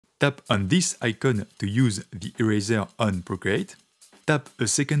Tap on this icon to use the eraser on Procreate. Tap a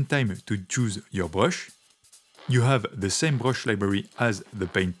second time to choose your brush. You have the same brush library as the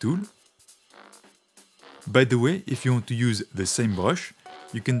paint tool. By the way, if you want to use the same brush,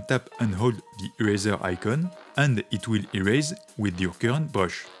 you can tap and hold the eraser icon and it will erase with your current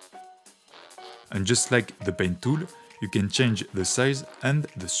brush. And just like the paint tool, you can change the size and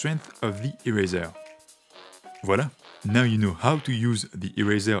the strength of the eraser. Voilà, now you know how to use the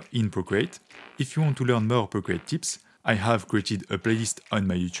eraser in Procreate. If you want to learn more Procreate tips, I have created a playlist on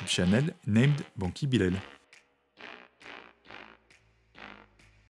my YouTube channel named Banky Bilal.